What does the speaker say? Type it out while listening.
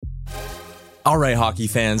All right, hockey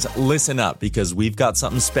fans, listen up because we've got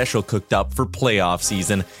something special cooked up for playoff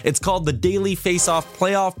season. It's called the Daily Face-Off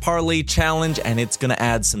Playoff Parlay Challenge, and it's going to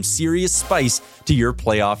add some serious spice to your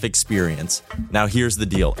playoff experience. Now, here's the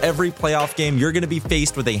deal. Every playoff game, you're going to be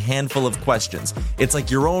faced with a handful of questions. It's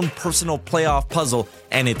like your own personal playoff puzzle,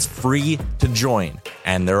 and it's free to join.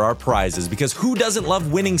 And there are prizes, because who doesn't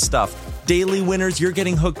love winning stuff? Daily winners, you're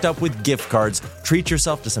getting hooked up with gift cards. Treat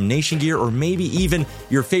yourself to some Nation gear or maybe even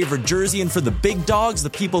your favorite jersey. And for the big dogs, the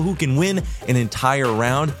people who can win an entire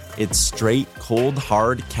round, it's straight, cold,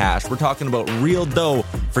 hard cash. We're talking about real dough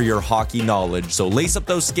for your hockey knowledge. So lace up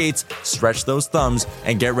those skates, stretch those thumbs,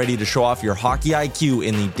 and get ready to show off your hockey IQ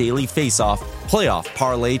in the Daily Face-Off Playoff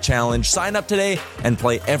Parlay Challenge. Sign up today and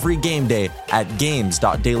play every game day at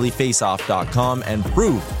games.dailyfaceoff.com and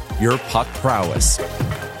prove your puck prowess.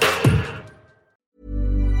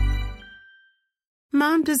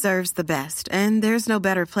 Mom deserves the best, and there's no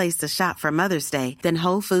better place to shop for Mother's Day than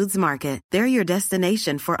Whole Foods Market. They're your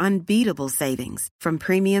destination for unbeatable savings, from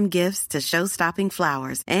premium gifts to show-stopping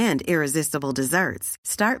flowers and irresistible desserts.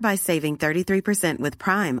 Start by saving 33% with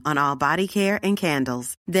Prime on all body care and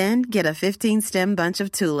candles. Then get a 15-stem bunch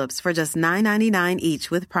of tulips for just $9.99 each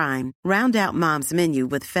with Prime. Round out Mom's menu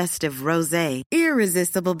with festive rosé,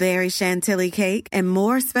 irresistible berry chantilly cake, and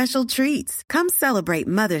more special treats. Come celebrate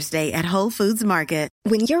Mother's Day at Whole Foods Market.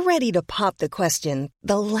 When you're ready to pop the question,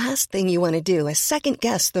 the last thing you want to do is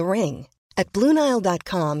second-guess the ring. At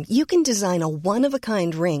BlueNile.com, you can design a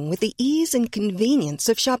one-of-a-kind ring with the ease and convenience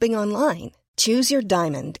of shopping online. Choose your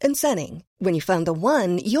diamond and setting. When you find the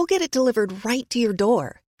one, you'll get it delivered right to your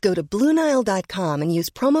door. Go to BlueNile.com and use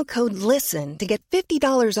promo code LISTEN to get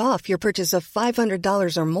 $50 off your purchase of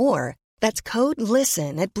 $500 or more. That's code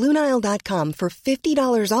LISTEN at BlueNile.com for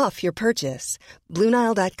 $50 off your purchase.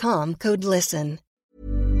 BlueNile.com, code LISTEN.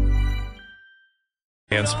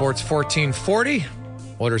 And Sports 1440,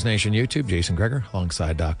 Oilers Nation YouTube, Jason Gregor,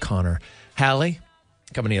 alongside Connor Halley,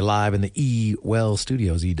 coming to you live in the E-Well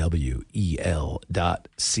Studios, EWEL.ca,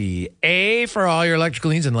 for all your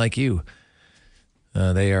electrical needs. And like you,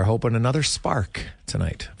 they are hoping another spark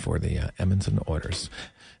tonight for the Edmonton Oilers.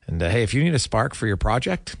 And hey, if you need a spark for your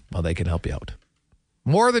project, well, they can help you out.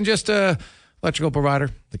 More than just a electrical provider,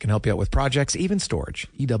 they can help you out with projects, even storage.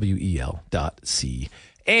 EWEL.ca.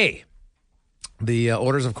 The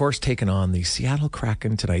Oilers, of course, taking on the Seattle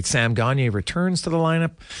Kraken tonight. Sam Gagner returns to the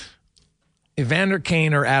lineup. Evander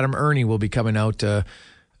Kane or Adam Ernie will be coming out.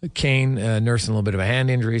 Kane nursing a little bit of a hand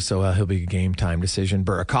injury, so he'll be a game-time decision.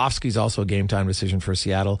 Burakovsky's also a game-time decision for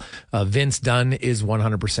Seattle. Vince Dunn is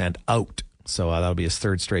 100% out. So that'll be his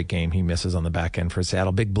third straight game he misses on the back end for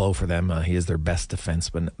Seattle. Big blow for them. He is their best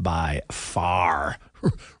defenseman by far.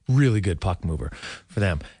 Really good puck mover for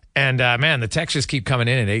them. And, man, the texts just keep coming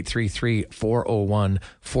in at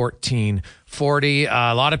 833-401-1440.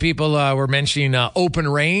 A lot of people were mentioning Open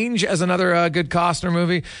Range as another good Costner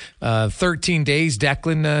movie. 13 Days.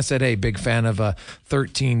 Declan said, hey, big fan of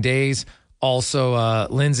 13 Days. Also,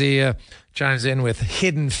 Lindsay chimes in with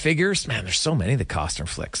Hidden Figures. Man, there's so many of the Costner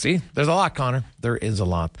flicks. See, there's a lot, Connor. There is a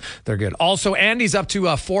lot. They're good. Also, Andy's up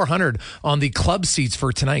to 400 on the club seats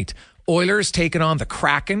for tonight. Oilers taking on the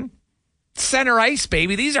Kraken. Center ice,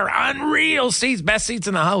 baby. These are unreal seats. Best seats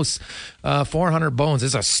in the house. 400 bones.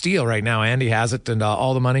 It's a steal right now. Andy has it. And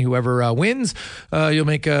all the money, whoever wins, you'll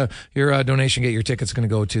make your donation. Get your tickets. Going to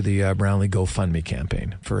go to the Brownlee GoFundMe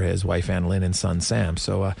campaign for his wife, Ann Lynn, and son, Sam.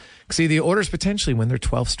 So, see, the Oilers potentially win their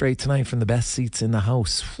 12th straight tonight from the best seats in the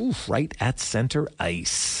house. Oof, right at center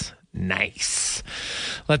ice. Nice.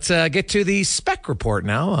 Let's get to the Spec Report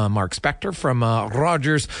now. Mark Spector from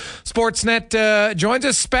Rogers Sportsnet joins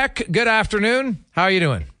us. Spec, good afternoon. How are you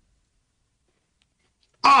doing?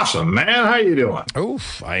 Awesome, man. How you doing?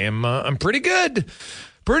 Oof, I'm pretty good.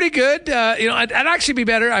 Pretty good. I'd actually be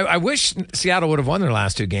better. I wish Seattle would have won their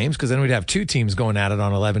last two games, because then we'd have two teams going at it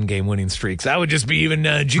on 11-game winning streaks. That would just be even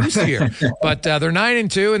juicier. But they're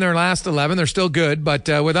 9-2 in their last 11. They're still good, but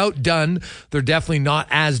without Dunn, they're definitely not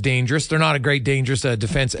as dangerous. They're not a great dangerous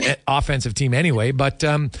offensive team anyway. But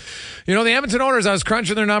the Edmonton Oilers, I was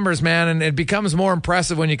crunching their numbers, man, and it becomes more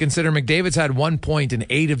impressive when you consider McDavid's had 1 point in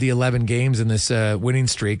 8 of the 11 games in this winning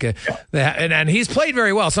streak, and he's played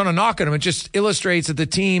very well. So I'm not knocking him. It just illustrates that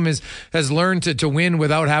the team has learned to win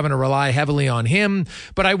without having to rely heavily on him.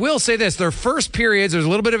 But I will say this, their first periods, there's a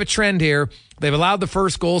little bit of a trend here. They've allowed the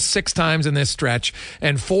first goal 6 times in this stretch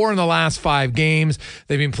and 4 in the last 5 games.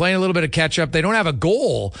 They've been playing a little bit of catch up. They don't have a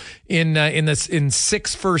goal in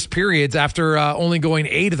 6 first periods after only going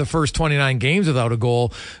 8 of the first 29 games without a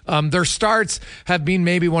goal. Their starts have been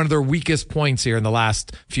maybe one of their weakest points here in the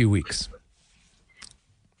last few weeks.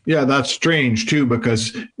 Yeah, that's strange too,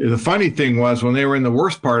 because the funny thing was when they were in the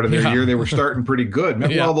worst part of their year, they were starting pretty good.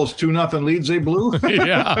 Remember all those 2-0 leads they blew?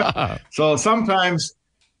 Yeah. So sometimes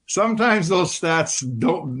those stats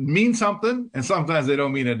don't mean something, and sometimes they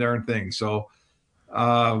don't mean a darn thing. So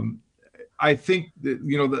I think that,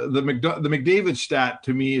 the McDavid stat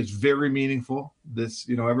to me is very meaningful. This,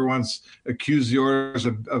 everyone's accused the Oilers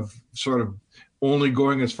of sort of only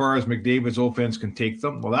going as far as McDavid's offense can take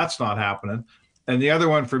them. Well, that's not happening. And the other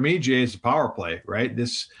one for me, Jay, is the power play, right?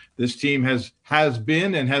 This team has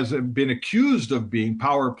been accused of being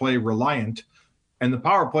power play reliant, and the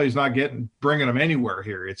power play is not bringing them anywhere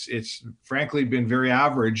here. It's frankly been very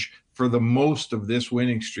average for the most of this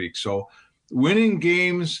winning streak. So winning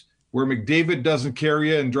games where McDavid doesn't carry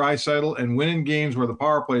you and Draisaitl, and winning games where the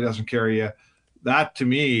power play doesn't carry you, that to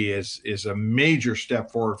me is a major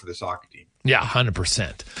step forward for this hockey team. Yeah,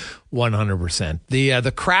 100%. 100%.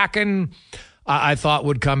 The Kraken, I thought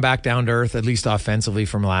would come back down to earth, at least offensively,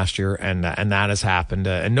 from last year, and that has happened.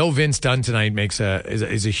 And no Vince Dunn tonight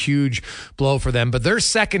is a huge blow for them. But their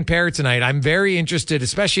second pair tonight, I'm very interested,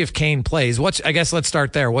 especially if Kane plays. I guess let's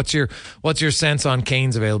start there. What's your sense on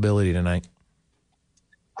Kane's availability tonight?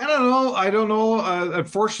 I don't know.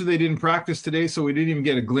 Unfortunately, they didn't practice today, so we didn't even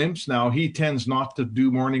get a glimpse. Now, he tends not to do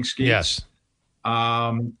morning skates. Yes.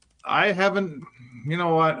 I haven't,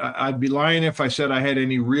 what? I'd be lying if I said I had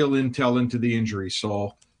any real intel into the injury.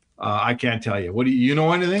 So I can't tell you. What do you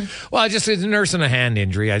know anything? Well, it's a nursing a hand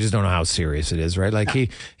injury. I just don't know how serious it is, right? Like he's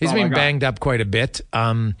been banged up quite a bit.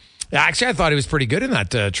 Actually, I thought he was pretty good in that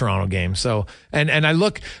Toronto game. So, and I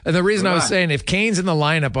look, and the reason I was saying, if Kane's in the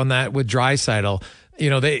lineup on that with Draisaitl,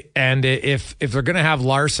 if they're going to have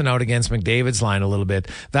Larson out against McDavid's line a little bit,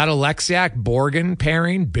 that Alexiak-Borgen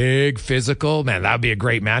pairing, big, physical, man, that would be a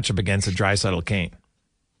great matchup against a Draisaitl Kane.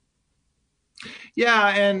 Yeah,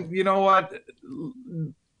 and you know what?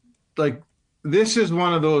 Like, this is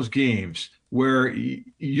one of those games where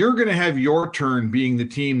you're going to have your turn being the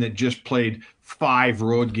team that just played 5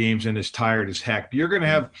 road games and is tired as heck. You're going to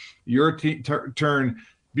have your turn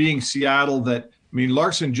being Seattle that,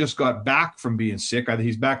 Larson just got back from being sick.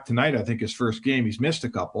 He's back tonight, I think, his first game. He's missed a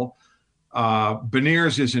couple.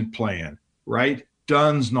 Beniers isn't playing, right?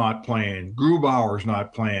 Dunn's not playing. Grubauer's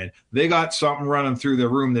not playing. They got something running through their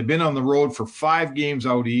room. They've been on the road for 5 games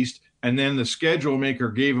out east, and then the schedule maker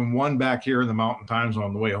gave them one back here in the Mountain Time Zone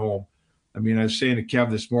on the way home. I was saying to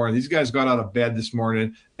Kev this morning, these guys got out of bed this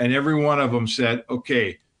morning, and every one of them said,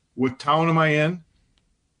 okay, what town am I in?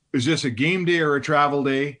 Is this a game day or a travel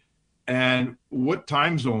day? And what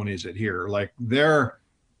time zone is it here?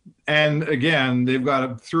 And again, they've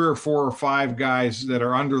got 3 or 4 or 5 guys that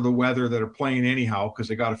are under the weather that are playing anyhow because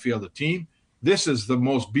they got to field the team. This is the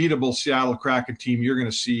most beatable Seattle Kraken team you're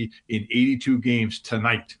going to see in 82 games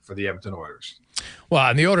tonight for the Edmonton Oilers. Well,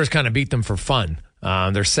 and the Oilers kind of beat them for fun.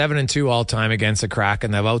 They're 7-2 all time against the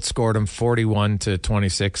Kraken. They've outscored them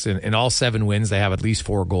 41-26. In all 7 wins, they have at least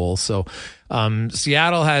 4 goals. So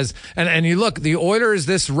Seattle has, and you look, the Oilers,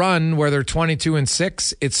 this run where they're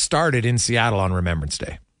 22-6, it started in Seattle on Remembrance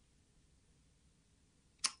Day.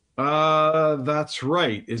 That's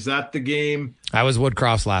right. Is that the game? That was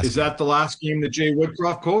Woodcroft's last. Is that the last game that Jay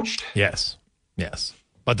Woodcroft coached? Yes.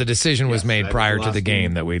 But the decision was made prior to the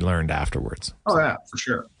game that we learned afterwards. Oh, yeah, for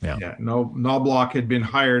sure. Yeah. No, Knobloch had been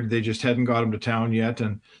hired. They just hadn't got him to town yet.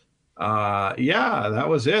 And that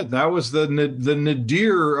was it. That was the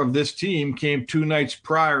nadir of this team came 2 nights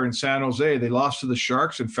prior in San Jose. They lost to the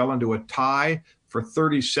Sharks and fell into a tie for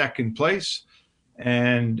 32nd place.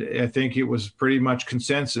 And I think it was pretty much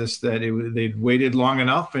consensus that they'd waited long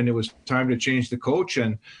enough and it was time to change the coach.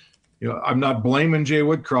 And I'm not blaming Jay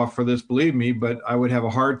Woodcroft for this, believe me, but I would have a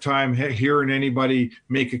hard time hearing anybody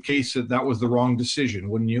make a case that was the wrong decision,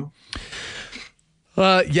 wouldn't you?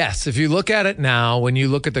 Yes. If you look at it now, when you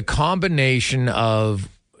look at the combination of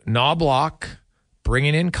Knobloch,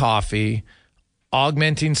 bringing in Coffey,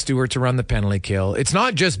 augmenting Stewart to run the penalty kill, it's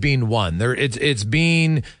not just being one. It's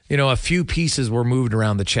being, a few pieces were moved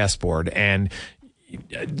around the chessboard, and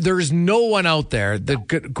there's no one out there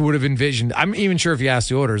that would have envisioned. I'm even sure if you ask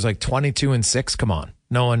the Oilers, 22-6, come on.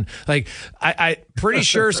 No one, I pretty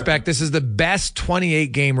sure, Spec, this is the best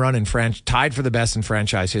 28 game run tied for the best in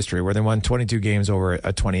franchise history, where they won 22 games over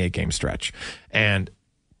a 28 game stretch. And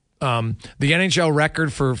the NHL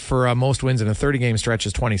record for most wins in a 30 game stretch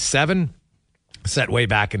is 27. Set way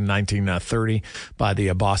back in 1930 by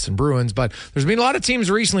the Boston Bruins. But there's been a lot of teams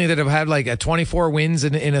recently that have had a 24 wins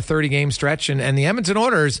in a 30-game stretch. And the Edmonton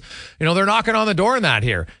Oilers, they're knocking on the door in that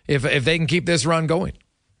here if they can keep this run going.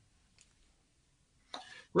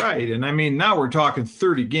 Right. And now we're talking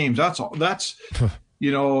 30 games. That's all. That's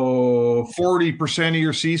 40% of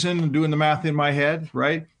your season, doing the math in my head,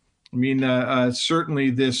 right? I mean, certainly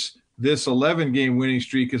this 11-game winning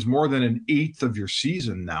streak is more than an eighth of your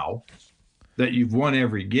season now that you've won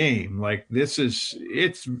every game. Like,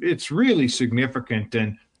 it's really significant.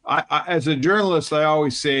 And I, as a journalist, I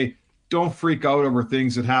always say, don't freak out over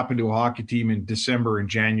things that happen to a hockey team in December and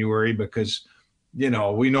January, because, we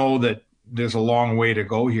know that there's a long way to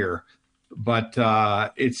go here. But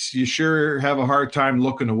you sure have a hard time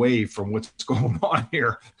looking away from what's going on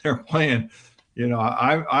here. They're playing,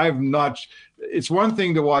 I've not. It's one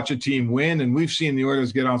thing to watch a team win, and we've seen the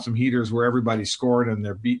Oilers get on some heaters where everybody's scored and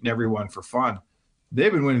they're beating everyone for fun.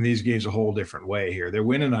 They've been winning these games a whole different way here. They're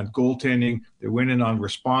winning on goaltending. They're winning on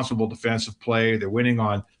responsible defensive play. They're winning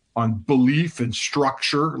on belief and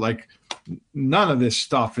structure. Like, none of this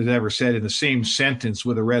stuff is ever said in the same sentence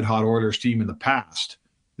with a red-hot Oilers team in the past.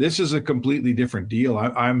 This is a completely different deal.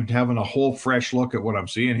 I'm having a whole fresh look at what I'm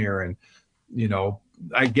seeing here. And,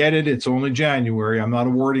 I get it. It's only January. I'm not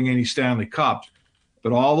awarding any Stanley Cups.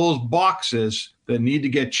 But all those boxes that need to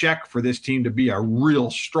get checked for this team to be a real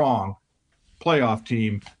strong playoff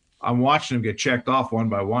team, I'm watching them get checked off one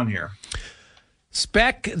by one here.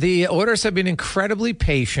 Spec, the Oilers have been incredibly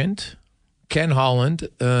patient, Ken Holland,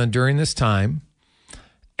 during this time.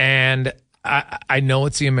 And I know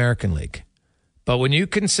it's the American League. But when you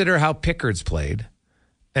consider how Pickard's played,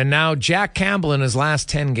 and now Jack Campbell in his last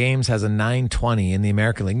 10 games has a .920 in the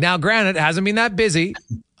American League. Now, granted, it hasn't been that busy.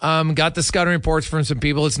 Got the scouting reports from some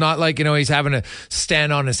people. It's not like, he's having to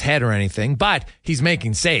stand on his head or anything, but he's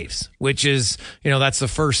making saves, which is, that's the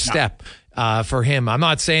first step for him. I'm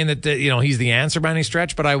not saying that, he's the answer by any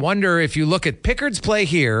stretch, but I wonder if you look at Pickard's play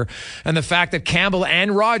here and the fact that Campbell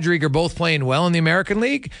and Rodrigue are both playing well in the American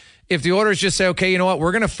League, if the Oilers just say, okay, you know what,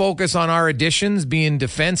 we're going to focus on our additions being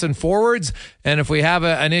defense and forwards, and if we have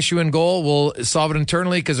an issue in goal, we'll solve it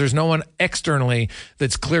internally, because there's no one externally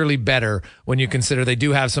that's clearly better when you consider they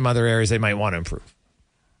do have some other areas they might want to improve.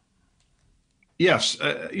 Yes.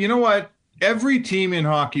 You know what? Every team in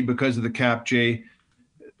hockey, because of the cap, Jay,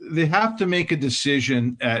 they have to make a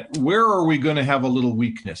decision at where are we going to have a little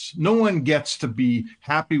weakness. No one gets to be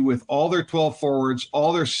happy with all their 12 forwards,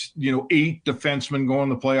 all their 8 defensemen going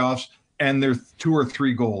to the playoffs, and their 2 or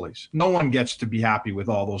 3 goalies. No one gets to be happy with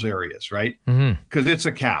all those areas, right? Because it's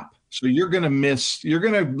a cap. So you're going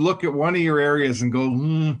to look at one of your areas and go,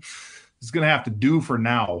 it's going to have to do for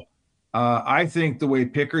now. I think the way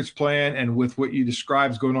Pickard's playing and with what you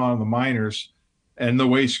described is going on in the minors and the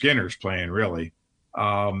way Skinner's playing, really,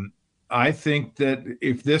 I think that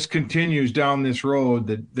if this continues down this road,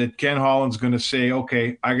 that Ken Holland's going to say,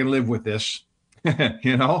 okay, I can live with this.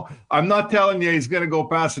 I'm not telling you he's going to go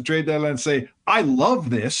past the trade deadline and say, I love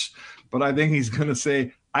this, but I think he's going to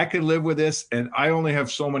say, I can live with this, and I only have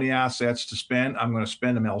so many assets to spend. I'm going to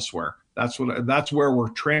spend them elsewhere. That's where we're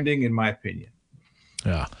trending, in my opinion.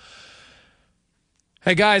 Yeah.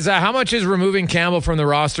 Hey, guys, how much is removing Campbell from the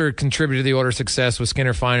roster contributed to the Oilers' success with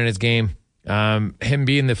Skinner finding his game? Him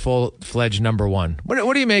being the full-fledged number one.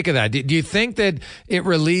 What do you make of that? Do you think that it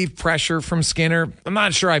relieved pressure from Skinner? I'm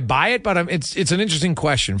not sure I buy it, but it's an interesting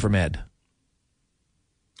question from Ed.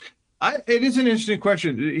 It is an interesting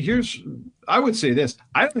question. I would say this.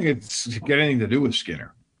 I don't think it's got anything to do with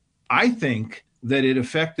Skinner. I think that it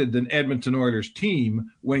affected the Edmonton Oilers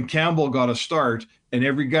team when Campbell got a start and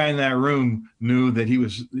every guy in that room knew that he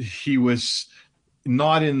was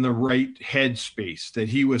not in the right headspace, that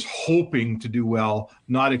he was hoping to do well,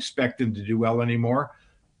 not expecting to do well anymore.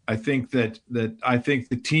 I think that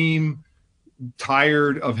the team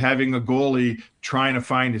tired of having a goalie trying to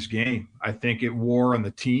find his game. I think it wore on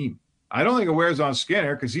the team. I don't think it wears on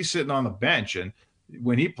Skinner because he's sitting on the bench, and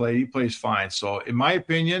when he plays fine. So in my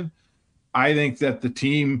opinion, I think that the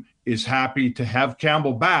team is happy to have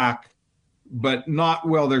Campbell back, but not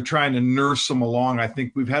while they're trying to nurse him along. I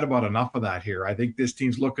think we've had about enough of that here. I think this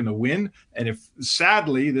team's looking to win. And if,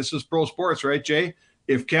 sadly, this is pro sports, right, Jay?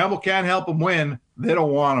 If Campbell can't help him win, they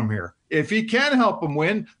don't want him here. If he can help him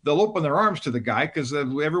win, they'll open their arms to the guy because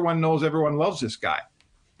everyone knows everyone loves this guy.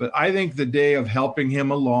 But I think the day of helping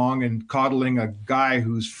him along and coddling a guy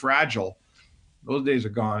who's fragile, those days are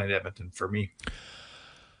gone at Edmonton for me.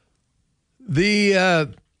 Is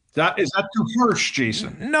that too harsh,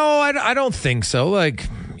 Jason? No, I don't think so. I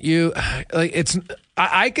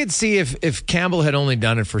could see if Campbell had only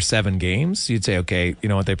done it for 7 games, you'd say, okay, you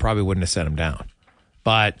know what, they probably wouldn't have sent him down.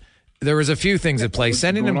 But there was a few things at play.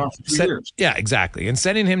 Sending him, yeah, exactly, and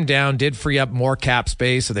sending him down did free up more cap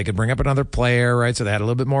space, so they could bring up another player, right? So they had a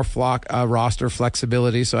little bit more roster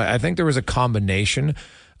flexibility. So I think there was a combination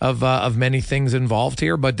of many things involved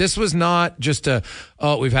here. But this was not just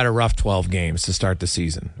we've had a rough 12 games to start the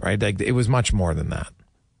season, right? Like, it was much more than that.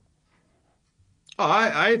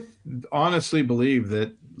 I honestly believe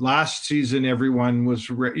that last season everyone was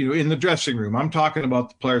in the dressing room. I'm talking about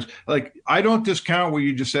the players. Like, I don't discount what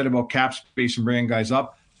you just said about cap space and bringing guys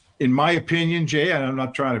up. In my opinion, Jay, and I'm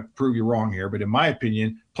not trying to prove you wrong here, but in my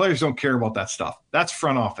opinion, players don't care about that stuff. That's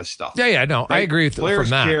front office stuff. Yeah, no, right? I agree with players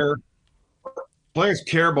from that. Players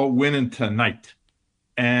care about winning tonight.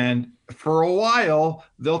 And for a while,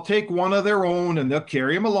 they'll take one of their own and they'll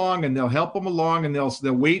carry him along and they'll help him along and they'll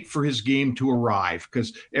wait for his game to arrive,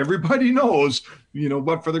 because everybody knows,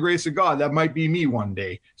 but for the grace of God, that might be me one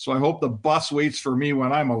day. So I hope the bus waits for me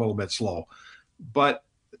when I'm a little bit slow. But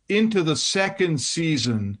into the second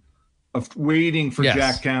season of waiting for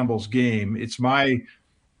Jack Campbell's game, it's my,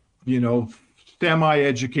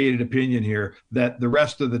 semi-educated opinion here that the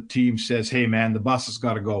rest of the team says, hey, man, the bus has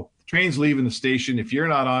got to go. Train's leaving the station. If you're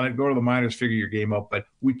not on it, go to the minors, figure your game out. But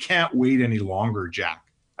we can't wait any longer, Jack.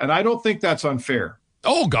 And I don't think that's unfair.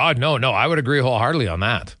 Oh, God, no. I would agree wholeheartedly on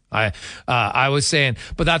that. I was saying,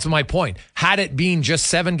 but that's my point. Had it been just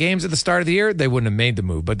 7 games at the start of the year, they wouldn't have made the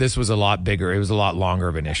move. But this was a lot bigger. It was a lot longer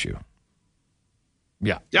of an issue.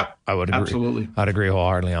 Yeah. Yep. I would agree. Absolutely. I'd agree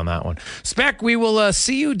wholeheartedly on that one. Spec, we will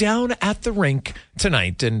see you down at the rink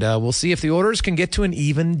tonight, and we'll see if the Oilers can get to an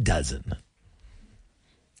even dozen.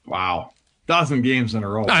 Wow. 12 games in a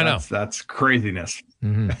row. I know. That's craziness.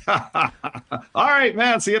 Mm-hmm. All right,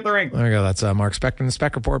 man. See you at the rink. There you go. That's Mark Spector and the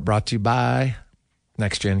Spec Report, brought to you by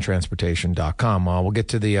NextGenTransportation.com. We'll get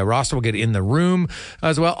to the roster. We'll get in the room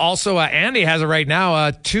as well. Also, Andy has it right now.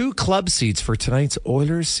 2 club seats for tonight's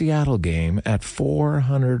Oilers-Seattle game at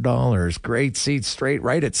 $400. Great seats, straight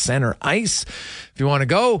right at center ice. If you want to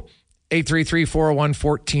go,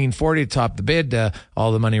 833-401-1440 to top the bid.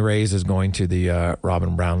 All the money raised is going to the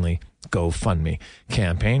Robin Brownlee GoFundMe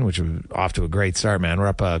campaign, which was off to a great start, man. We're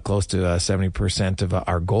up close to 70% of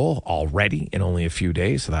our goal already in only a few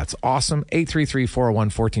days, so that's awesome.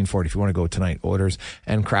 833-401-1440 if you want to go tonight. Oilers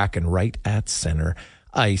and Kraken right at center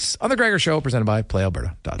ice on the Gregor Show, presented by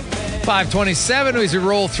PlayAlberta.com. 5:27 as we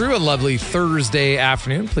roll through a lovely Thursday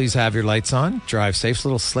afternoon. Please have your lights on. Drive safe. It's a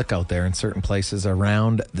little slick out there in certain places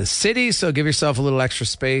around the city, so give yourself a little extra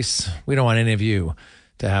space. We don't want any of you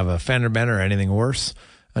to have a fender bender or anything worse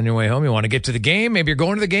on your way home. You want to get to the game. Maybe you're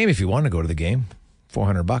going to the game. If you want to go to the game,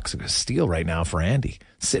 $400 a steal right now for Andy,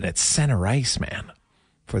 sitting at center ice, man,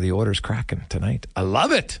 for the Oilers Kraken tonight. I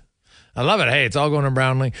love it. Hey, it's all going to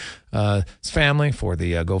Brownlee. It's family for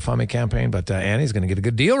the GoFundMe campaign, but Andy's going to get a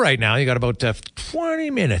good deal right now. You got about 20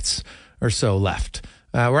 minutes or so left.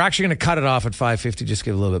 We're actually going to cut it off at 5:50, just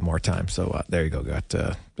give a little bit more time. So there you go. Got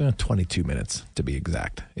 22 minutes to be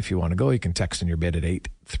exact. If you want to go, you can text in your bid at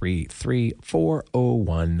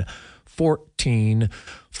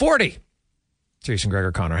 833-401-1440. Jason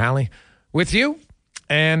Gregor, Connor Halley with you.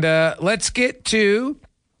 And let's get to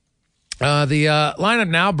the lineup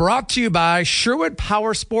now, brought to you by Sherwood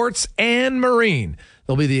Power Sports and Marine.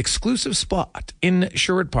 They'll be the exclusive spot in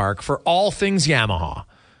Sherwood Park for all things Yamaha,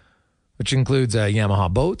 which includes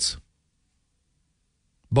Yamaha boats,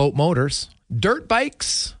 boat motors, dirt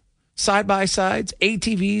bikes, side-by-sides,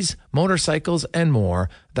 ATVs, motorcycles, and more.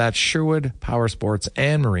 That's Sherwood Power Sports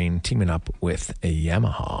and Marine teaming up with a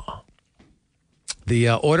Yamaha. The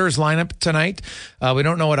Oilers lineup tonight, we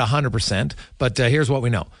don't know it 100%, but here's what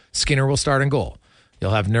we know. Skinner will start in goal.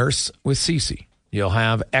 You'll have Nurse with Ceci. You'll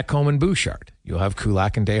have Ekholm and Bouchard. You'll have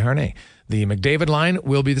Kulak and Desharnais. The McDavid line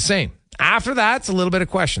will be the same. After that, it's a little bit of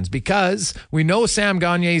questions because we know Sam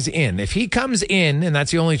Gagner's in. If he comes in, and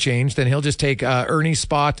that's the only change, then he'll just take Ernie's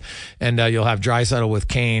spot, and you'll have Draisaitl with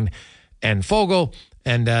Kane and Fogle,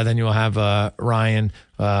 and then you'll have Ryan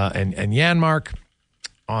and Janmark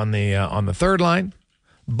on the third line.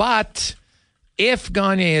 But if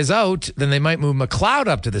Gagner is out, then they might move McLeod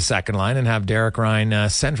up to the second line and have Derek Ryan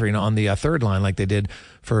centering on the third line like they did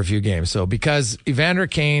for a few games. So because Evander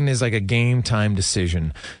Kane is like a game time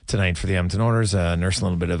decision tonight for the Edmonton Oilers, nursing a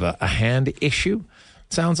little bit of a hand issue,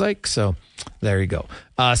 sounds like. So there you go.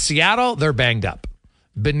 Seattle, they're banged up.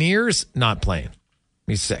 Beniers not playing.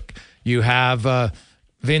 He's sick. You have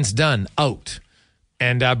Vince Dunn out.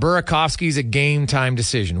 And Burakovsky's a game-time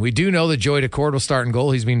decision. We do know that Joey Decord will start in goal.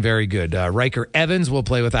 He's been very good. Riker Evans will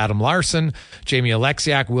play with Adam Larson. Jamie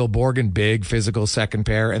Alexiak, Will Borgen, big physical second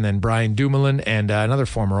pair. And then Brian Dumoulin and another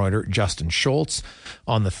former Oiler, Justin Schultz,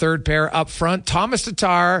 on the third pair. Up front, Thomas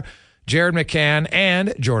Tatar, Jared McCann,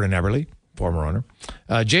 and Jordan Eberle, former owner.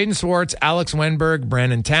 Jaden Swartz, Alex Wenberg,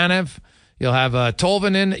 Brandon Tanev. You'll have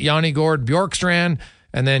Tolvanen, Yanni Gord, Bjorkstrand,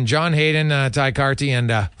 and then John Hayden, Ty Carty,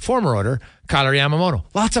 and former Oiler, Kyler Yamamoto.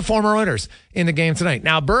 Lots of former Oilers in the game tonight.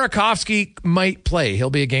 Now, Burakovsky might play. He'll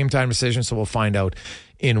be a game-time decision, so we'll find out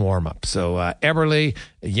in warm-up. So Eberle,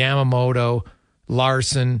 Yamamoto,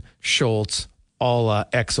 Larson, Schultz, all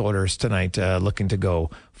ex-Oilers tonight looking to go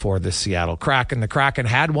for the Seattle Kraken. The Kraken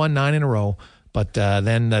had won 9 in a row, but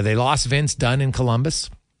then they lost Vince Dunn in Columbus.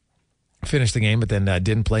 Finished the game, but then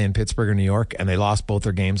didn't play in Pittsburgh or New York, and they lost both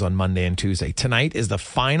their games on Monday and Tuesday. Tonight is the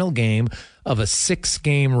final game of a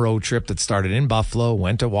 6-game road trip that started in Buffalo,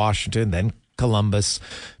 went to Washington, then Columbus,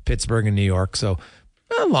 Pittsburgh, and New York. So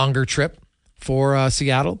a longer trip for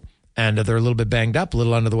Seattle, and they're a little bit banged up, a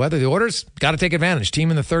little under the weather. The Oilers got to take advantage. Team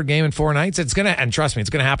in the third game in 4 nights. It's going to, and trust me, it's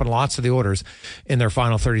going to happen lots to the Oilers in their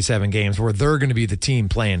final 37 games where they're going to be the team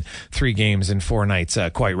playing 3 games in 4 nights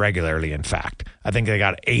quite regularly, in fact. I think they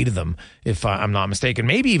got 8 of them, if I'm not mistaken.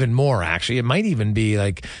 Maybe even more, actually. It might even be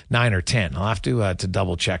like 9 or 10. I'll have to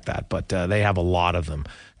double check that, but they have a lot of them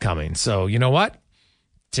coming. So you know what?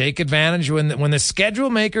 Take advantage when the schedule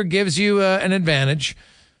maker gives you an advantage.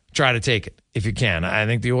 Try to take it if you can. I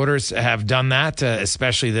think the Oilers have done that,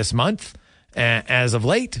 especially this month, as of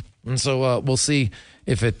late. And so we'll see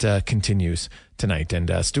if it continues tonight.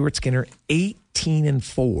 And Stuart Skinner,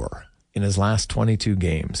 18-4 in his last 22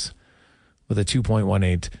 games with a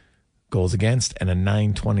 2.18 goals against and a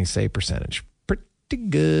 920 save percentage. Pretty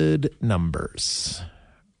good numbers.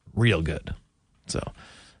 Real good. So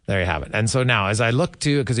there you have it. And so now as I look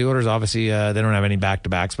to, because the Oilers obviously, they don't have any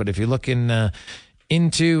back-to-backs, but if you look into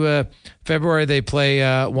February, they play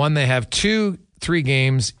they have 2-3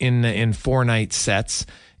 games in 4-night sets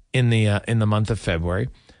in the month of February.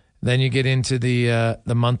 Then you get into the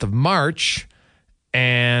month of March,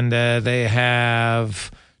 and they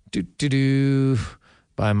have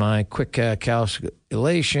by my quick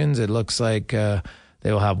calculations, it looks like they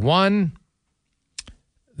will have 1,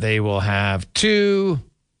 they will have 2,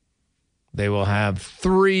 they will have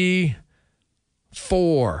 3,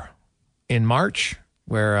 4 in March,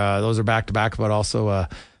 where those are back-to-back, but also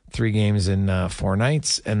 3 games in 4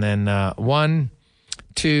 nights. And then 1,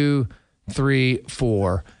 2, 3,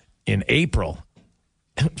 4 in April.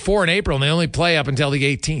 4 in April, and they only play up until the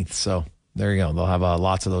 18th. So there you go. They'll have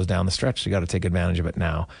lots of those down the stretch. So you got to take advantage of it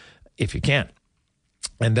now if you can.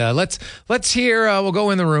 And let's hear, we'll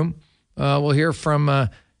go in the room. We'll hear from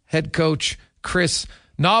head coach Chris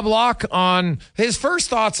Knobloch on his first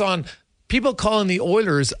thoughts on people calling the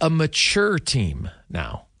Oilers a mature team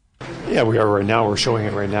now. Yeah, we are right now. We're showing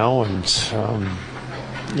it right now. And,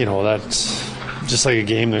 that's just like a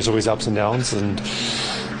game. There's always ups and downs. And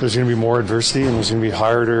there's going to be more adversity and there's going to be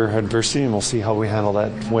harder adversity. And we'll see how we handle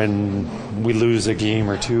that when we lose a game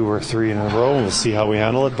or 2 or 3 in a row. We'll see how we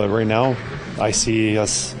handle it. But right now, I see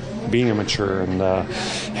us being immature and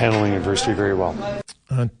handling adversity very well.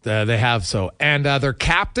 They have so. And their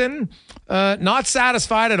captain, not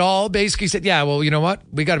satisfied at all, basically said, yeah, well, you know what?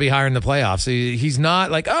 We got to be higher in the playoffs. He's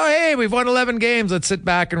not like, oh, hey, we've won 11 games. Let's sit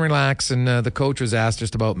back and relax. And the coach was asked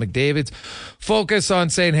just about McDavid's focus on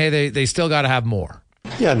saying, hey, they still got to have more.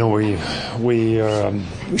 Yeah, no, we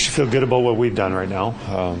should feel good about what we've done right now.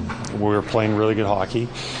 We're playing really good hockey,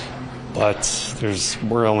 but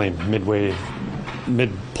we're only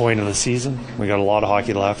midpoint of the season. We got a lot of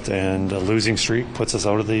hockey left, and a losing streak puts us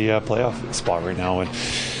out of the playoff spot right now. And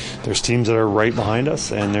there's teams that are right behind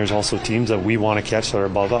us, and there's also teams that we want to catch that are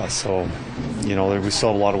above us. So, we still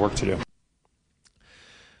have a lot of work to do.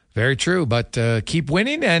 Very true, but keep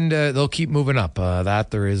winning, and they'll keep moving up.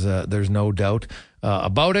 That there's no doubt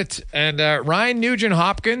about it. And Ryan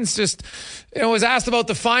Nugent-Hopkins just was asked about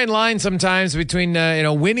the fine line sometimes between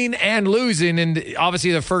winning and losing, and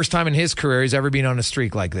obviously the first time in his career he's ever been on a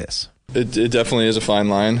streak like this. It definitely is a fine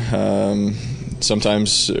line.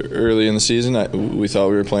 Sometimes early in the season we thought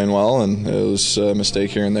we were playing well, and it was a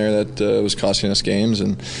mistake here and there that was costing us games.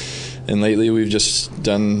 And lately we've just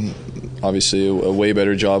done obviously a way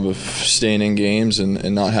better job of staying in games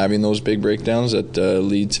and not having those big breakdowns that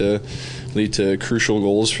lead to crucial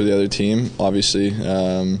goals for the other team. Obviously,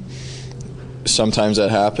 sometimes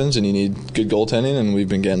that happens and you need good goaltending, and we've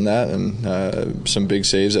been getting that, and some big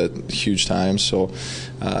saves at huge times. So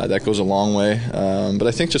that goes a long way. But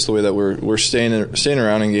I think just the way that we're staying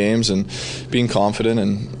around in games and being confident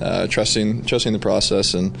and trusting the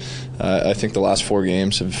process, and I think the last 4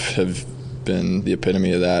 games have been the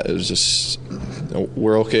epitome of that. It was just,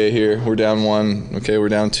 we're okay here. We're down 1. Okay, we're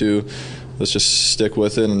down 2. Let's just stick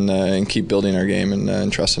with it and keep building our game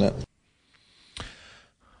and trusting it.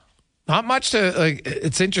 Not much to like.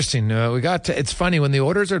 It's interesting. It's funny when the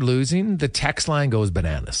Oilers are losing, the text line goes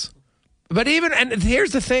bananas. But and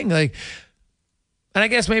here's the thing, and I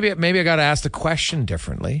guess maybe I got to ask the question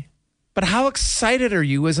differently. But how excited are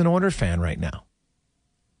you as an Oilers fan right now?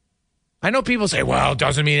 I know people say, well, it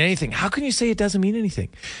doesn't mean anything. How can you say it doesn't mean anything?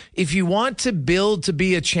 If you want to build to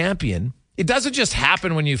be a champion, it doesn't just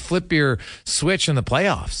happen when you flip your switch in the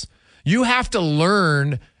playoffs. You have to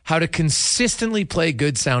learn how to consistently play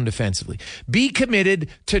good, sound defensively. Be committed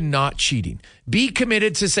to not cheating. Be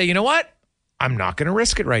committed to say, you know what? I'm not going to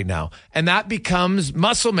risk it right now. And that becomes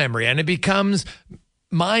muscle memory, and it becomes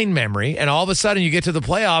mind memory. And all of a sudden you get to the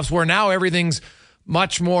playoffs where now everything's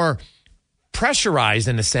much more pressurized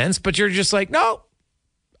in a sense, but you're just like, no,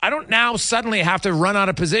 I don't now suddenly have to run out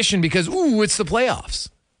of position because, it's the playoffs,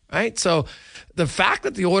 right? So the fact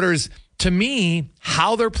that the Oilers, to me,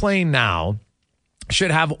 how they're playing now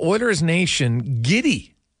should have Oilers Nation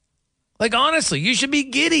giddy. Like, honestly, you should be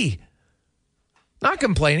giddy. Not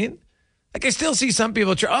complaining. Like, I still see some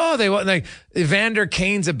people, they want, like, Evander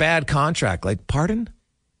Kane's a bad contract. Like, pardon?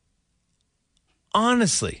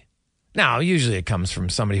 Honestly. Now, usually it comes from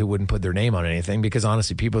somebody who wouldn't put their name on anything because,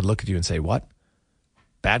 honestly, people would look at you and say, what?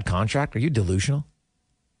 Bad contract? Are you delusional?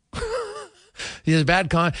 He has a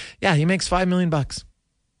bad Yeah, he makes $5 million.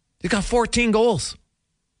 He's got 14 goals.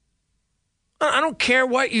 I don't care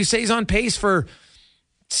what you say. He's on pace for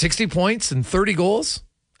 60 points and 30 goals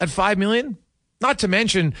at $5 million. Not to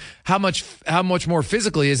mention how much more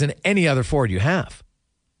physically is than any other forward you have.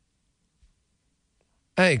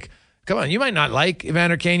 Like, come on, you might not like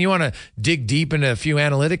Evander Kane. You want to dig deep into a few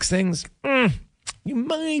analytics things? You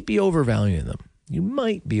might be overvaluing them.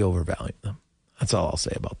 That's all I'll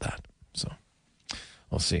say about that. So,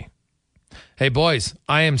 we'll see. Hey, boys,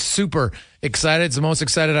 I am super excited. It's the most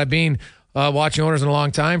excited I've been watching Oilers in a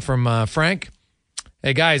long time from Frank.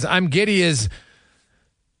 Hey, guys, I'm giddy as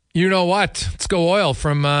you know what. Let's go Oil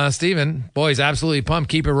from Steven. Boys, absolutely pumped.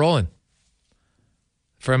 Keep it rolling.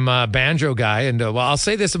 From Banjo Guy. And, I'll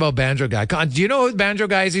say this about Banjo Guy. Do you know who Banjo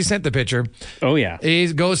Guy is? He sent the picture. Oh, yeah.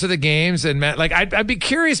 He goes to the games. And, I'd be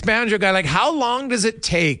curious, Banjo Guy, like, how long does it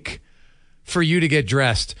take for you to get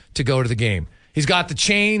dressed to go to the game? He's got the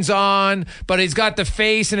chains on, but he's got the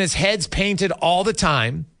face and his head's painted all the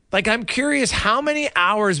time. Like, I'm curious, how many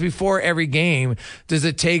hours before every game does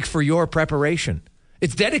it take for your preparation?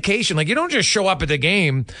 It's dedication. Like, you don't just show up at the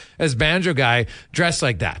game as Banjo Guy dressed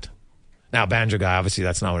like that. Now, Banjo Guy, obviously,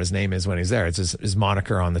 that's not what his name is when he's there. It's his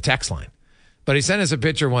moniker on the text line. But he sent us a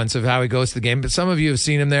picture once of how he goes to the game. But some of you have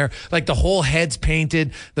seen him there. Like, the whole head's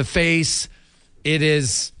painted, the face.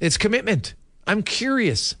 It's commitment. I'm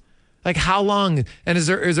curious. Like, how long? And is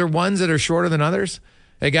there ones that are shorter than others?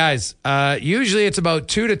 Hey, guys, usually it's about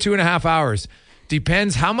 2 to 2.5 hours.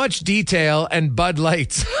 Depends how much detail and Bud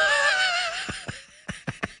Lights.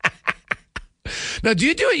 Now, do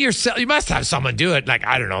you do it yourself? You must have someone do it. Like,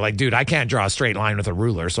 I don't know. Like, dude, I can't draw a straight line with a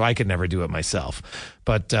ruler, so I could never do it myself.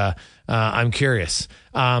 But I'm curious.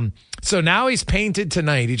 So now he's painted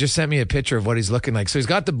tonight. He just sent me a picture of what he's looking like. So he's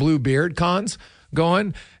got the blue beard cons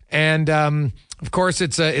going. And, of course,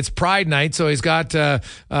 it's Pride Night, so he's got,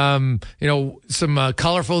 some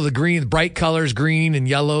colorful, the green, bright colors, green and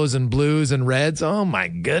yellows and blues and reds. Oh, my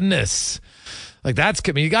goodness. Like,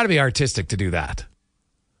 you got to be artistic to do that.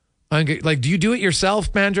 Like, do you do it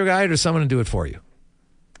yourself, Banjo Guy, or does someone do it for you?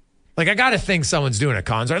 Like, I got to think someone's doing a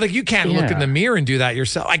concert. Like, you can't look in the mirror and do that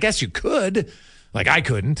yourself. I guess you could. Like, I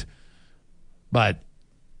couldn't. But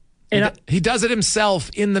he does it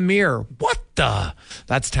himself in the mirror. What the?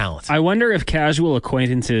 That's talent. I wonder if casual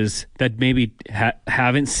acquaintances that maybe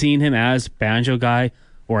haven't seen him as Banjo Guy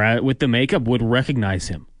or with the makeup would recognize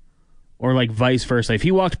him. Or like vice versa. If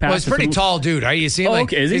he walked past... Well, he's a pretty tall dude, right? You see him?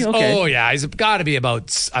 Okay. Is he? Okay. Oh, yeah. He's got to be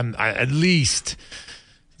about at least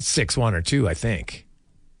 6'1" or 2", I think.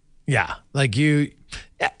 Yeah. Like you...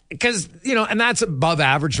 Because, and that's above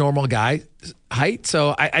average normal guy height.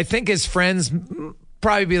 So I think his friends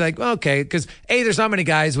probably be like, well, okay. Because, A, there's not many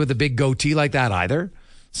guys with a big goatee like that either.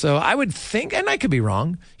 So I would think, and I could be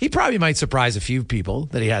wrong, he probably might surprise a few people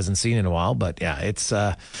that he hasn't seen in a while. But, yeah, it's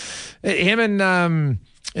him and...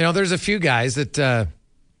 there's a few guys that have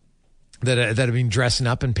been dressing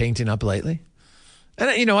up and painting up lately.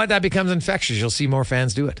 And you know what? That becomes infectious. You'll see more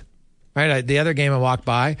fans do it. Right? The other game I walked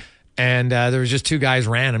by, and there was just two guys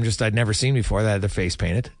random, I'd never seen before, that had their face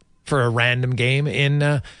painted for a random game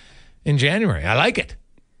in January. I like it.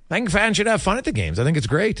 I think fans should have fun at the games. I think it's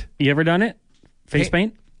great. You ever done it? Face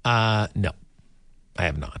paint? No. I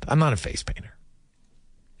have not. I'm not a face painter.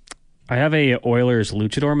 I have a Oilers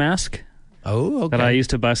luchador mask. Oh, okay. That I used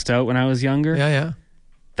to bust out when I was younger. Yeah.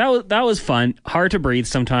 That was fun. Hard to breathe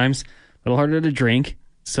sometimes. A little harder to drink.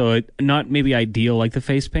 So not maybe ideal like the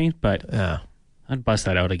face paint, but yeah. I'd bust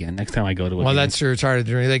that out again next time I go to a game. That's true. It's hard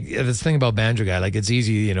to drink. Like, the thing about Banjo Guy, like, it's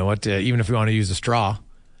easy, even if we want to use a straw,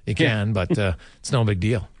 You can, but it's no big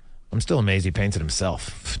deal. I'm still amazed he painted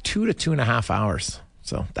himself. 2 to 2.5 hours.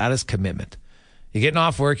 So that is commitment. You're getting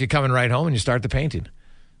off work, you're coming right home, and you start the painting.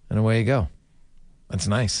 And away you go. That's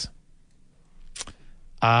nice.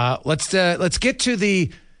 Let's get to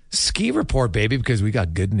the ski report, baby, because we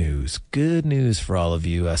got good news. Good news for all of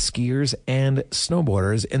you skiers and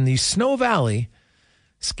snowboarders in the Snow Valley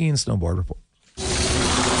Ski and Snowboard Report.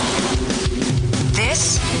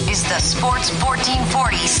 This is the Sports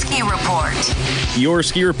 1440 Ski Report. Your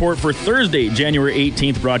ski report for Thursday, January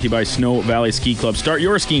 18th, brought to you by Snow Valley Ski Club. Start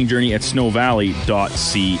your skiing journey at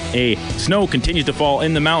snowvalley.ca. Snow continues to fall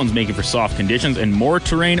in the mountains, making for soft conditions and more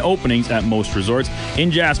terrain openings at most resorts.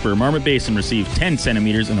 In Jasper, Marmot Basin received 10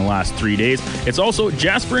 centimeters in the last 3 days. It's also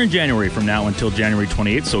Jasper in January from now until January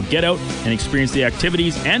 28th, so get out and experience the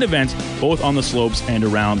activities and events both on the slopes and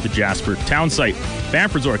around the Jasper town site.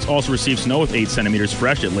 Banff Resorts also received snow with 8 centimeters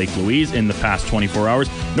fresh at Lake Louise in the past 24 hours.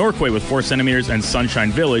 Norquay with 4 centimeters and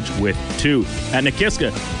Sunshine Village with 2. At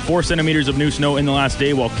Nakiska, 4 centimeters of new snow in the last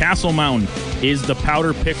day, while Castle Mountain is the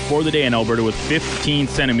powder pick for the day in Alberta with 15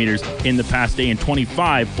 centimeters in the past day and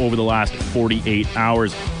 25 over the last 48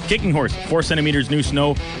 hours. Kicking Horse, 4 centimeters new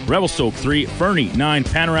snow, Revelstoke 3, Fernie 9,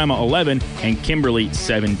 Panorama 11, and Kimberley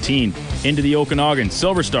 17. Into the Okanagan,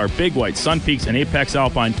 Silver Star, Big White, Sun Peaks, and Apex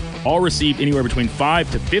Alpine all received anywhere between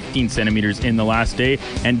 5 to 15 centimeters in the last day.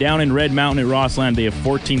 And down in Red Mountain at Rossland, they have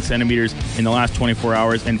 14 centimeters in the last 24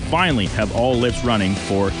 hours and finally have all lifts running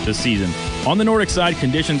for the season. On the Nordic side,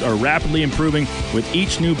 conditions are rapidly improving with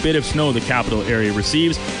each new bit of snow the capital area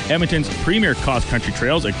receives. Edmonton's premier cross-country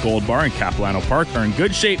trails at Gold Bar and Capilano Park are in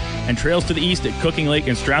good shape, and trails to the east at Cooking Lake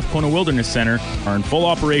and Strathcona Wilderness Center are in full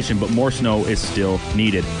operation, but more snow is still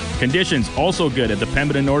needed. Conditions also good at the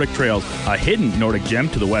Pembina Nordic Trails, a hidden Nordic gem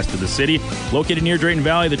to the west of the city. Located near Drayton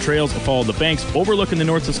Valley, the trails follow the banks overlooking the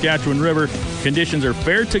North Saskatchewan River. Conditions are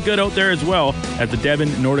fair to good out there as well, at the Devon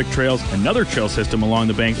Nordic Trails, another trail system along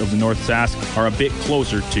the banks of the North Sask, are a bit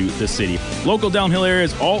closer to the city. Local downhill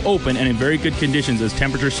areas all open and in very good conditions as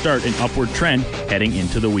temperatures start an upward trend heading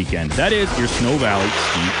into the weekend. That is your Snow Valley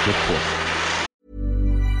Ski Report.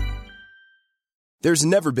 There's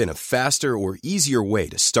never been a faster or easier way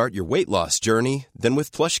to start your weight loss journey than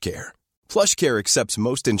with PlushCare. PlushCare accepts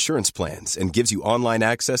most insurance plans and gives you online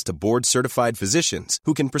access to board-certified physicians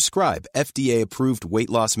who can prescribe FDA-approved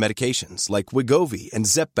weight loss medications like Wegovy and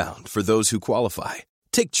Zepbound for those who qualify.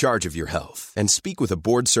 Take charge of your health and speak with a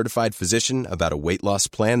board-certified physician about a weight loss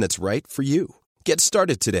plan that's right for you. Get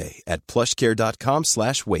started today at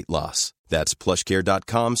plushcare.com/weight loss. That's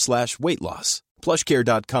plushcare.com/weight loss.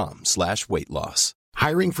 plushcare.com/weight loss.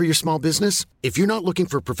 Hiring for your small business? If you're not looking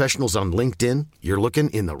for professionals on LinkedIn, you're looking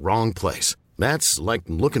in the wrong place. That's like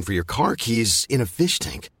looking for your car keys in a fish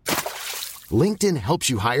tank. LinkedIn helps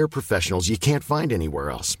you hire professionals you can't find anywhere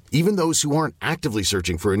else, even those who aren't actively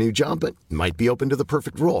searching for a new job but might be open to the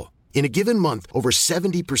perfect role. In a given month, over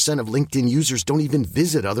 70% of LinkedIn users don't even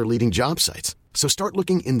visit other leading job sites. So start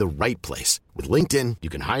looking in the right place. With LinkedIn, you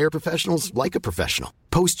can hire professionals like a professional.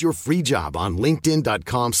 Post your free job on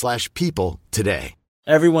linkedin.com/people today.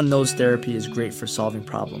 Everyone knows therapy is great for solving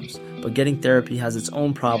problems, but getting therapy has its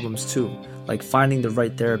own problems too, like finding the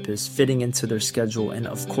right therapist, fitting into their schedule, and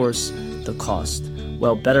of course, the cost.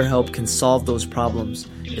 Well, BetterHelp can solve those problems.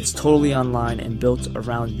 It's totally online and built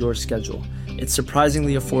around your schedule. It's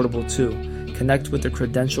surprisingly affordable too. Connect with a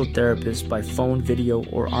credentialed therapist by phone, video,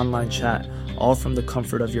 or online chat, all from the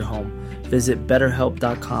comfort of your home. Visit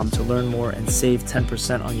BetterHelp.com to learn more and save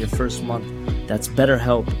 10% on your first month. That's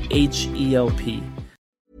BetterHelp, H-E-L-P.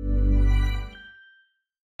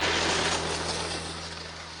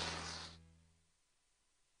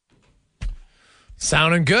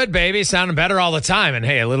 Sounding good, baby. Sounding better all the time. And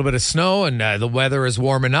hey, a little bit of snow and the weather is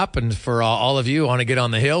warming up. And for all of you who want to get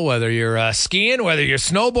on the hill, whether you're skiing, whether you're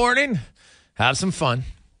snowboarding, have some fun.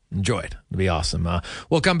 Enjoy it. It'll be awesome.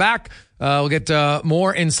 We'll come back. We'll get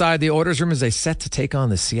more inside the Oilers room as they set to take on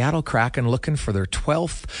the Seattle Kraken, looking for their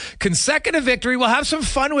 12th consecutive victory. We'll have some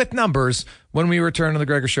fun with numbers when we return to the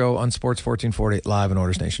Gregor Show on Sports 1440 live in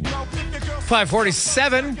Oilers Nation.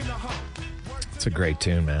 547. It's a great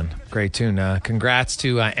tune, man. Great tune. Congrats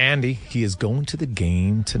to Andy. He is going to the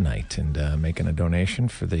game tonight and making a donation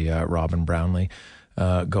for the Robin Brownlee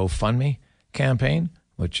GoFundMe campaign,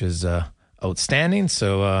 which is outstanding.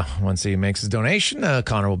 So once he makes his donation,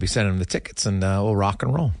 Connor will be sending him the tickets and we'll rock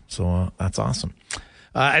and roll. So that's awesome.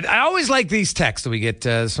 I always like these texts that we get.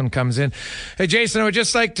 This one comes in. Hey, Jason, I would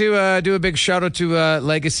just like to do a big shout out to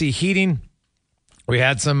Legacy Heating. We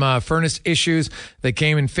had some furnace issues. They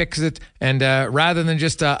came and fixed it. And rather than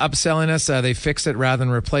just upselling us, they fixed it rather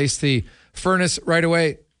than replace the furnace right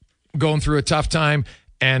away. Going through a tough time.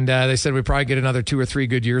 And they said we probably get another 2 or 3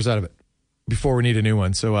 good years out of it before we need a new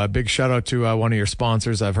one. So big shout out to one of your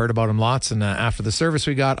sponsors. I've heard about them lots. And after the service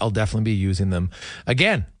we got, I'll definitely be using them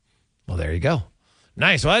again. Well, there you go.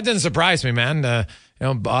 Nice. Well, that didn't surprise me, man.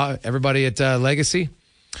 Everybody at Legacy,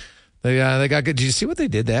 they got good. Did you see what they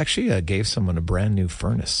did? They actually gave someone a brand new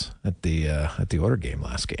furnace at the Order game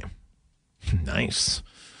last game. Nice.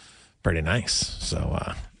 Pretty nice.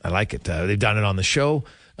 So I like it. They've done it on the show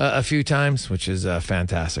a few times, which is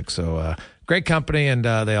fantastic. So great company, and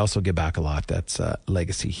they also give back a lot. That's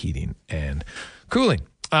Legacy Heating and Cooling.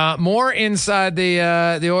 More inside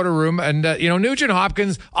the Order room, and Nugent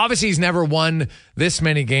Hopkins. Obviously, he's never won this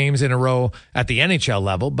many games in a row at the NHL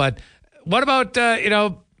level. But what about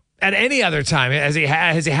at any other time? Has he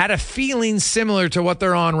had a feeling similar to what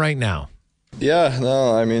they're on right now? Yeah,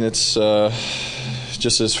 no, I mean it's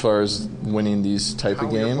just as far as winning these type of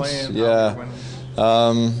games. Yeah.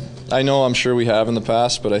 I know, I'm sure we have in the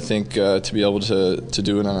past, but I think to be able to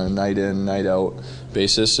do it on a night in, night out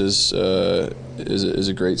basis is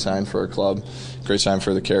a great sign for our club, great sign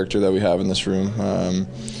for the character that we have in this room.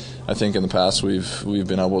 I think in the past we've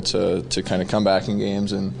been able to kind of come back in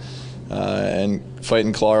games and fight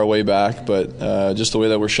and claw our way back, but just the way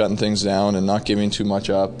that we're shutting things down and not giving too much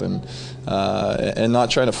up and not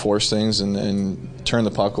trying to force things and turn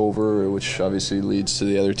the puck over, which obviously leads to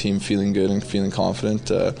the other team feeling good and feeling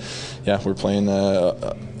confident. We're playing.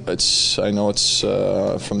 I know it's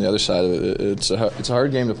from the other side of it. It's a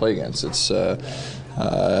hard game to play against.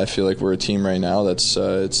 I feel like we're a team right now that's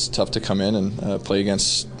it's tough to come in and play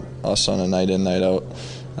against us on a night in, night out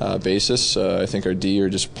basis. I think our D are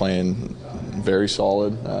just playing very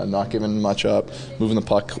solid, not giving much up, moving the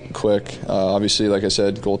puck quick. Obviously, like I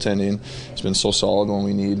said, goaltending has been so solid when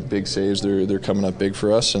we need big saves. They're coming up big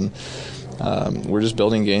for us, and we're just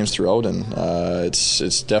building games throughout. And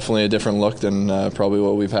it's definitely a different look than probably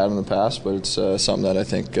what we've had in the past, but it's something that I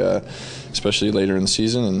think, especially later in the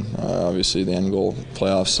season, and obviously the end goal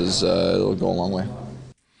playoffs it'll go a long way.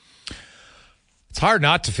 It's hard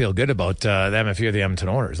not to feel good about them if you're the Edmonton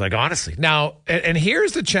Oilers, like, honestly. Now, and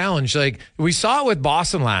here's the challenge. Like, we saw it with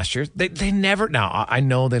Boston last year. They never, now, I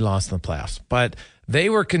know they lost in the playoffs, but they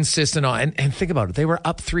were consistent on, and think about it, they were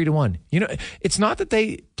up 3-1. It's not that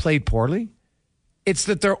they played poorly. It's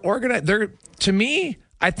that they're organized. To me,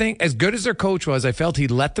 I think, as good as their coach was, I felt he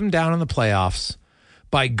let them down in the playoffs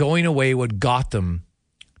by going away what got them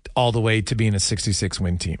all the way to being a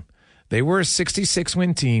 66-win team. They were a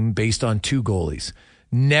 66-win team based on 2 goalies,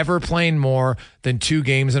 never playing more than 2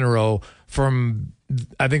 games in a row from,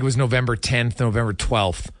 I think it was November 10th, November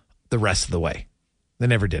 12th, the rest of the way. They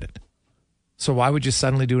never did it. So why would you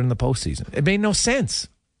suddenly do it in the postseason? It made no sense.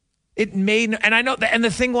 And I know, and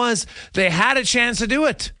the thing was, they had a chance to do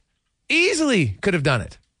it. Easily could have done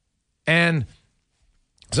it. And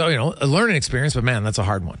so, a learning experience, but man, that's a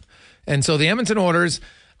hard one. And so the Edmonton Oilers,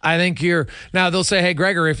 I think now they'll say, hey,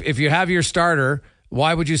 Gregor, if you have your starter,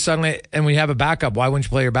 why would you suddenly, and we have a backup, why wouldn't you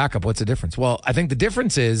play your backup? What's the difference? Well, I think the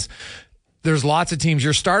difference is there's lots of teams,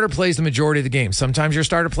 your starter plays the majority of the game. Sometimes your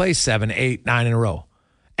starter plays 7, 8, 9 in a row.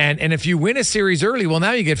 And if you win a series early, well,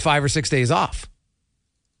 now you get 5 or 6 days off.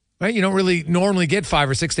 Right? You don't really normally get 5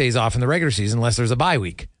 or 6 days off in the regular season unless there's a bye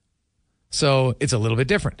week. So it's a little bit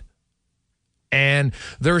different. And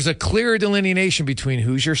there's a clear delineation between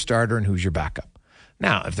who's your starter and who's your backup.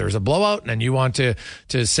 Now, if there's a blowout and you want to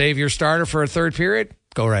save your starter for a third period,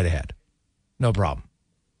 go right ahead. No problem.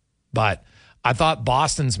 But I thought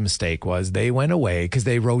Boston's mistake was they went away because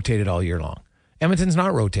they rotated all year long. Edmonton's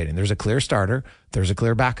not rotating. There's a clear starter. There's a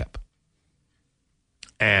clear backup.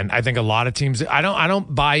 And I think a lot of teams, I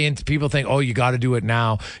don't buy into people think, oh, you got to do it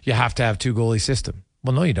now. You have to have 2 goalie system.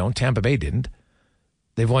 Well, no, you don't. Tampa Bay didn't.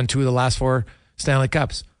 They've won 2 of the last 4 Stanley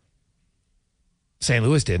Cups. St.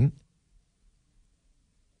 Louis didn't.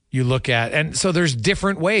 You look at, and so there's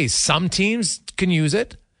different ways. Some teams can use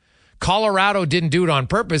it. Colorado didn't do it on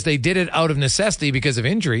purpose. They did it out of necessity because of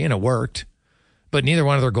injury, and it worked. But neither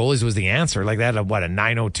one of their goalies was the answer. Like that, a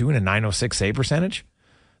 902 and a 906 save percentage?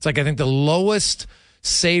 It's like, I think the lowest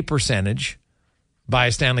save percentage by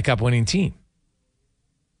a Stanley Cup winning team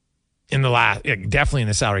in the last, definitely in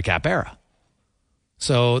the salary cap era.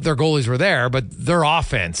 So their goalies were there, but their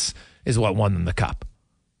offense is what won them the cup,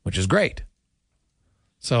 which is great.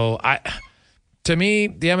 So to me,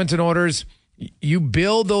 the Edmonton Oilers, you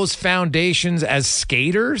build those foundations as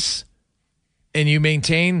skaters and you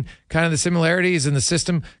maintain kind of the similarities in the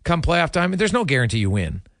system come playoff time. There's no guarantee you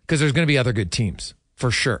win because there's going to be other good teams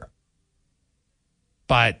for sure.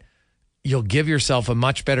 But you'll give yourself a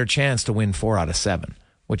much better chance to win 4 out of 7,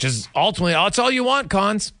 which is ultimately, that's all you want,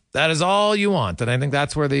 Cons. That is all you want. And I think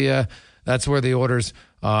that's where the That's where the Oilers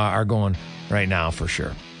are going right now for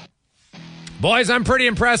sure. Boys, I'm pretty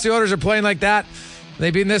impressed the Oilers are playing like that.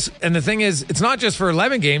 They've been this, and the thing is, it's not just for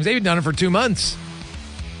 11 games. They've done it for 2 months.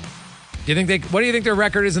 What do you think their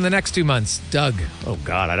record is in the next 2 months, Doug? Oh,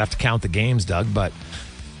 God, I'd have to count the games, Doug, but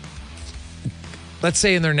let's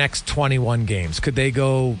say in their next 21 games, could they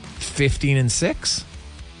go 15-6?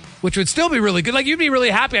 Which would still be really good. Like, you'd be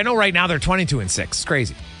really happy. I know right now they're 22-6. It's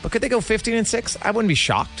crazy. But could they go 15-6? I wouldn't be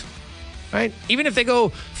shocked, right? Even if they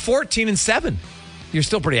go 14-7, you're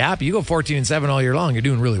still pretty happy. You go 14-7 all year long, you're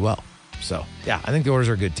doing really well. So, yeah, I think the Oilers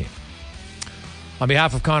are a good team. On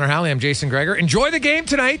behalf of Connor Halley, I'm Jason Gregor. Enjoy the game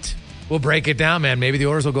tonight. We'll break it down, man. Maybe the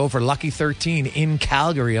Oilers will go for lucky 13 in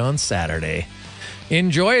Calgary on Saturday.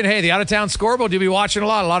 Enjoy it. Hey, the out-of-town scoreboard, you'll be watching a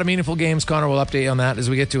lot of meaningful games. Connor will update you on that as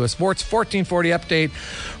we get to a Sports 1440 update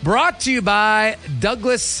brought to you by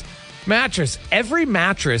Douglas Mattress. Every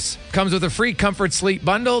mattress comes with a free Comfort Sleep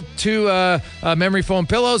bundle, 2 memory foam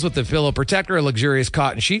pillows with the pillow protector, a luxurious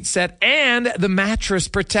cotton sheet set, and the mattress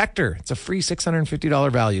protector. It's a free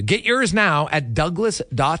 $650 value. Get yours now at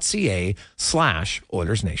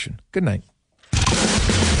douglas.ca/Oilers Nation. Good night.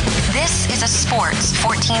 This is a Sports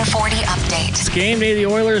 1440 update. It's game day. The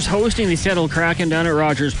Oilers hosting the Seattle Kraken down at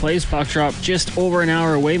Rogers Place. Puck drop just over an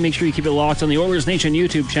hour away. Make sure you keep it locked on the Oilers Nation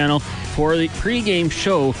YouTube channel for the pregame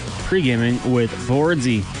show, Pregaming with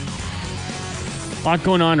Bordsy. A lot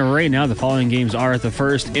going on right now. The following games are at the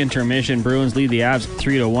first intermission. Bruins lead the Avs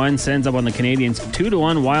 3-1. Sends up on the Canadiens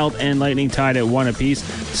 2-1. Wild and Lightning tied at 1 apiece.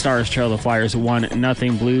 Stars trail the Flyers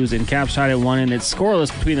 1-0. Blues and Caps tied at 1, and it's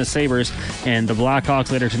scoreless between the Sabres and the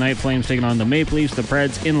Blackhawks. Later tonight, Flames taking on the Maple Leafs. The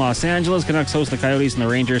Preds in Los Angeles. Canucks host the Coyotes, and the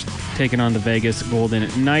Rangers taking on the Vegas Golden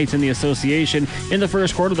Knights. In the association, in the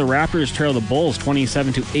first quarter, the Raptors trail the Bulls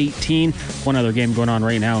 27-18. One other game going on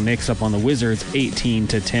right now. Knicks up on the Wizards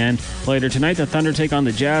 18-10. Later tonight, the Thunder take on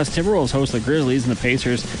the Jazz. Timberwolves host the Grizzlies, and the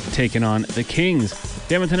Pacers taking on the Kings.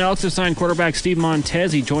 The Edmonton Elks have signed quarterback Steve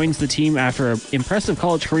Montez. He joins the team after an impressive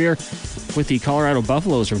college career with the Colorado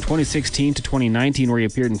Buffaloes from 2016 to 2019, where he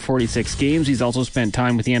appeared in 46 games. He's also spent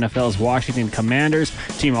time with the NFL's Washington Commanders.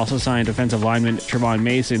 The team also signed defensive lineman Trevon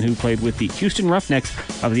Mason, who played with the Houston Roughnecks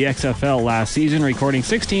of the XFL last season, recording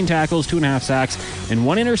 16 tackles, 2.5 sacks, and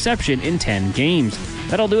 1 interception in 10 games.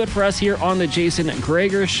 That'll do it for us here on the Jason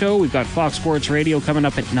Gregor Show. We've got Fox Sports Radio coming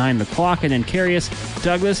up at 9 o'clock, and then Carius,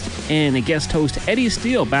 Douglas, and the guest host Eddie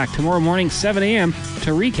Steele back tomorrow morning, 7 a.m.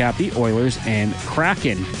 to recap the Oilers and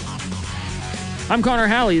Kraken. I'm Connor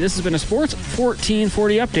Halley. This has been a Sports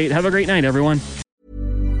 1440 update. Have a great night, everyone.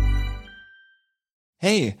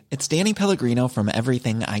 Hey, it's Danny Pellegrino from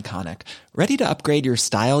Everything Iconic. Ready to upgrade your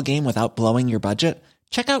style game without blowing your budget?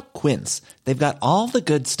 Check out Quince. They've got all the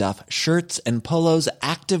good stuff, shirts and polos,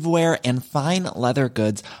 activewear, and fine leather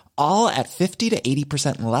goods, all at 50 to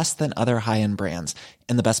 80% less than other high-end brands.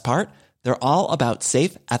 And the best part? They're all about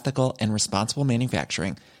safe, ethical, and responsible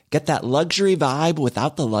manufacturing. Get that luxury vibe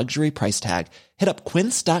without the luxury price tag. Hit up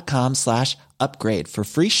quince.com/upgrade for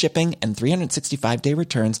free shipping and 365-day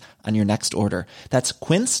returns on your next order. That's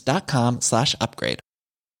quince.com/upgrade.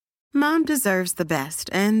 Mom deserves the best,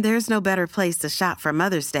 and there's no better place to shop for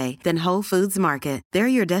Mother's Day than Whole Foods Market. They're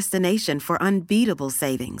your destination for unbeatable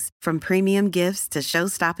savings, from premium gifts to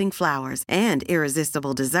show-stopping flowers and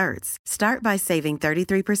irresistible desserts. Start by saving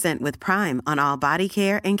 33% with Prime on all body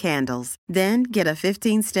care and candles. Then get a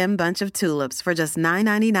 15-stem bunch of tulips for just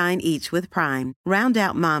 $9.99 each with Prime. Round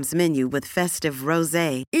out Mom's menu with festive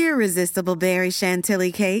rosé, irresistible berry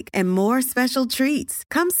chantilly cake, and more special treats.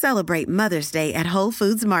 Come celebrate Mother's Day at Whole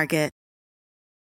Foods Market.